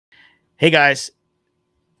Hey guys,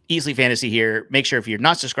 Easley Fantasy here. Make sure if you're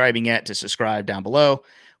not subscribing yet to subscribe down below.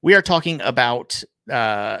 We are talking about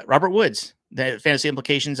Robert Woods, the fantasy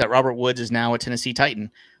implications that Robert Woods is now a Tennessee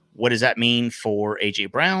Titan. What does that mean for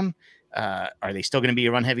AJ Brown? Are they still going to be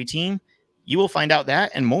a run heavy team? You will find out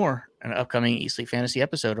that and more in an upcoming Easley Fantasy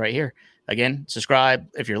episode right here. Again, subscribe.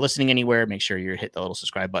 If you're listening anywhere, make sure you hit the little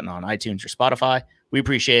subscribe button on iTunes or Spotify. We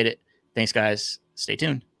appreciate it. Thanks, guys. Stay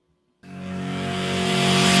tuned.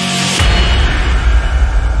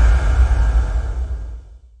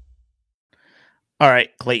 All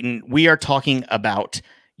right, Clayton, we are talking about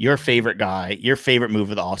your favorite guy, your favorite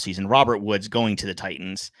move of the offseason, Robert Woods going to the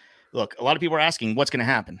Titans. Look, a lot of people are asking what's going to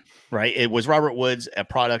happen, right? It was Robert Woods a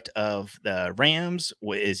product of the Rams?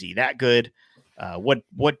 Is he that good?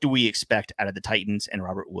 What do we expect out of the Titans and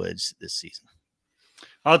Robert Woods this season?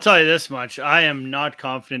 I'll tell you this much. I am not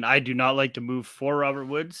confident. I do not like to move for Robert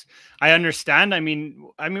Woods. I understand. I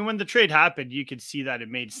mean, when the trade happened, you could see that it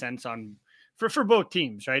made sense for both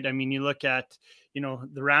teams, right? I mean, you look at,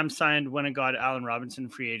 the Rams signed when it got Allen Robinson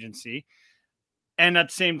free agency. And at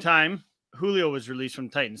the same time, Julio was released from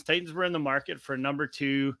Titans. Titans were in the market for a number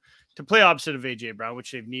 2 to play opposite of AJ Brown,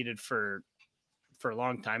 which they've needed for a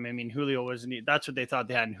long time. I mean, Julio wasn't, that's what they thought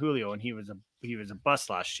they had in Julio, and he was a bust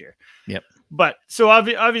last year. Yep. But so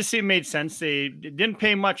obviously it made sense. They didn't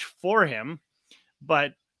pay much for him,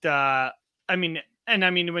 but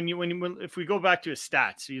if we go back to his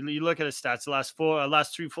stats, you look at his stats, the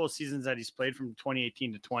last 3 full seasons that he's played from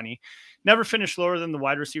 2018 to 20, never finished lower than the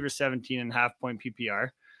wide receiver 17.5 point PPR.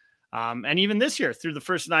 And even this year, through the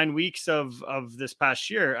first 9 weeks of this past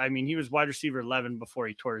year, I mean, he was wide receiver 11 before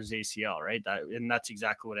he tore his ACL, right? And that's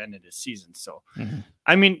exactly what ended his season. So,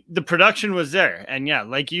 I mean, the production was there. And yeah,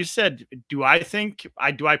 like you said, do I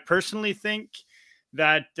personally think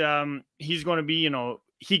that he's going to be,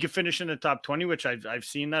 he could finish in the top 20, which I've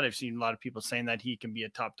seen that. I've seen a lot of people saying that he can be a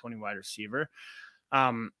top 20 wide receiver.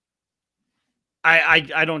 I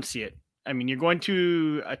don't see it. I mean, you're going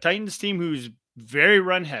to a Titans team who's very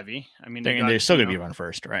run heavy. I mean, they're still going to be run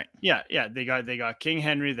first, right? Yeah. They got King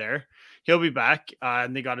Henry there. He'll be back.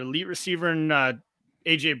 And they got elite receiver in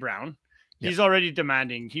AJ Brown. He's already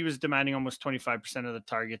demanding. He was demanding almost 25% of the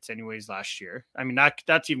targets anyways last year. I mean,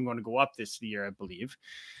 that's even going to go up this year, I believe.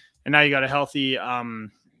 And now you got a healthy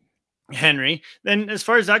Henry. Then as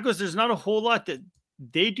far as that goes, there's not a whole lot that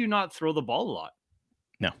they do not throw the ball a lot.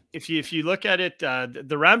 No. If you look at it,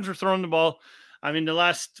 the Rams were throwing the ball. I mean, the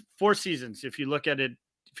last 4 seasons, if you look at it,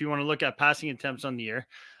 if you want to look at passing attempts on the year,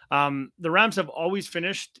 the Rams have always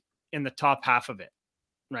finished in the top half of it,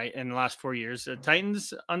 right? In the last 4 years, the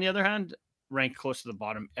Titans, on the other hand, ranked close to the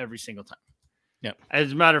bottom every single time. Yep.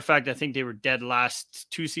 As a matter of fact, I think they were dead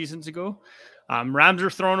last 2 seasons ago. Rams were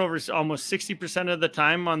thrown over almost 60% of the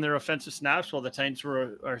time on their offensive snaps, while the Titans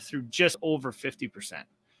are through just over 50%.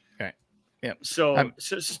 Okay. Yeah. So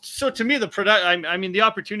to me, the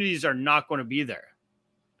opportunities are not going to be there.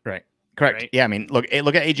 Right. Correct. Right? Yeah. I mean, look at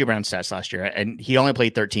AJ Brown's stats last year, and he only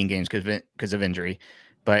played 13 games because of injury,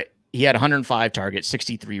 but he had 105 targets,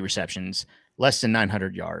 63 receptions, less than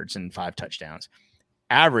 900 yards, and 5 touchdowns.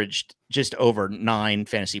 Averaged just over 9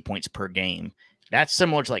 fantasy points per game. That's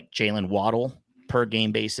similar to like Jalen Waddle per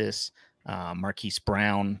game basis. Marquise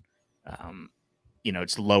Brown,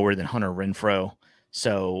 it's lower than Hunter Renfrow.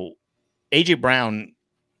 So AJ Brown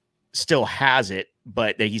still has it,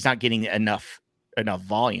 but he's not getting enough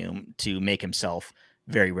volume to make himself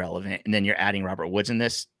very relevant. And then you're adding Robert Woods in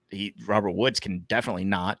this. Robert Woods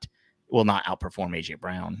will not outperform AJ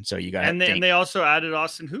Brown. So you got and they also added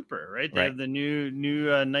Austin Hooper, right? They right. have the new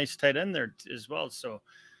nice tight end there as well. So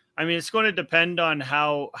I mean, it's going to depend on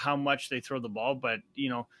how much they throw the ball, but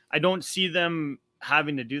I don't see them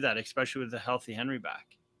having to do that, especially with a healthy Henry back.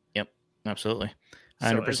 Yep, absolutely,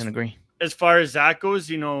 100% agree. As far as that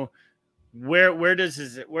goes, where's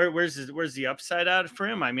the upside at for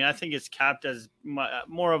him? I mean, I think it's capped as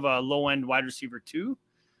more of a low end wide receiver 2.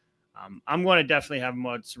 I'm going to definitely have him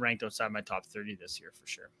ranked outside my top 30 this year for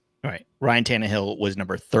sure. All right, Ryan Tannehill was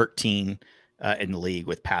number 13 in the league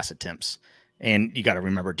with pass attempts. And you got to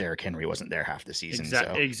remember, Derrick Henry wasn't there half the season.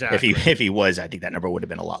 Exactly. If he was, I think that number would have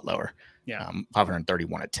been a lot lower. Yeah.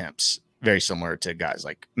 531 attempts, very similar to guys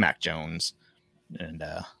like Mac Jones and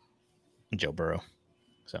Joe Burrow.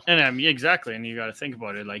 So exactly, and you got to think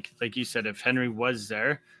about it. Like you said, if Henry was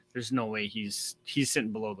there, there's no way he's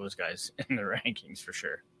sitting below those guys in the rankings for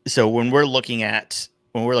sure. So when we're looking at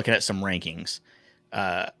some rankings,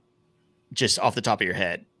 just off the top of your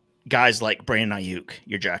head, guys like Brandon Ayuk,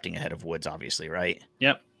 you're drafting ahead of Woods, obviously, right?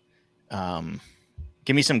 Yep.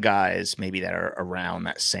 Give me some guys maybe that are around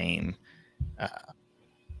that same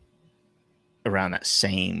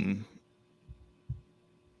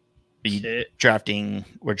We're drafting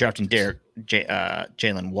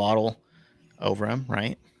Jalen Waddle over him,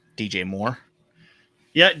 right? DJ Moore.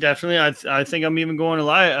 Yeah, definitely. I think I'm even going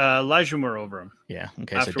Elijah Moore over him. Yeah.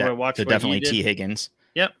 Okay. After so, so definitely T. Higgins.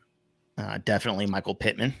 Yep. Definitely Michael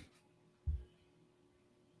Pittman.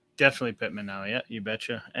 Definitely Pittman now. Yeah, you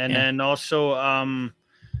betcha. And then also,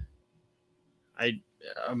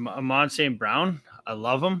 Amon St. Brown. I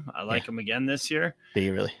love him. I like him again this year. Do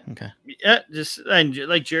you really? Okay. Yeah, just and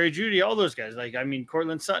like Jerry Jeudy, all those guys. Like, I mean,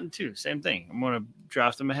 Cortland Sutton too. Same thing. I'm going to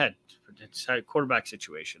draft them ahead. It's a quarterback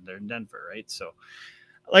situation. They're in Denver, right? So,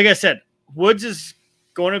 like I said, Woods is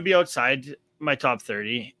going to be outside my top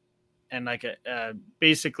 30, and like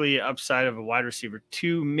basically upside of a wide receiver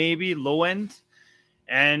 2, maybe low end,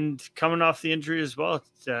 and coming off the injury as well.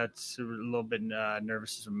 That's a little bit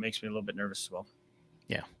nervous. It makes me a little bit nervous as well.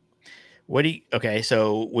 Yeah. Okay,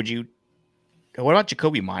 so what about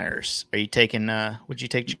Jacoby Myers? Are you taking would you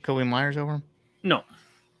take Jacoby Myers over him? No.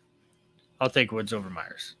 I'll take Woods over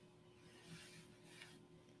Myers.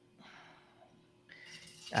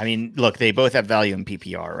 I mean, look, they both have value in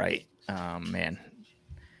PPR, right? Man.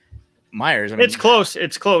 Myers, I mean, it's close.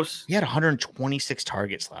 It's close. He had 126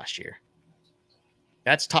 targets last year.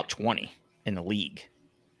 That's top 20 in the league.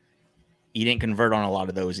 He didn't convert on a lot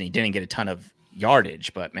of those, and he didn't get a ton of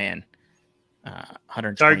yardage, but man,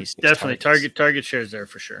 126 definitely targets. target shares there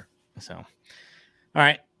for sure. So, all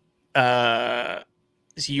right.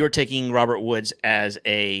 So you're taking Robert Woods as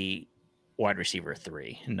a wide receiver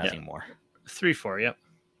 3, nothing more. 3-4, yep.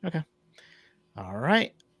 Okay. All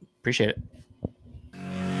right. Appreciate it.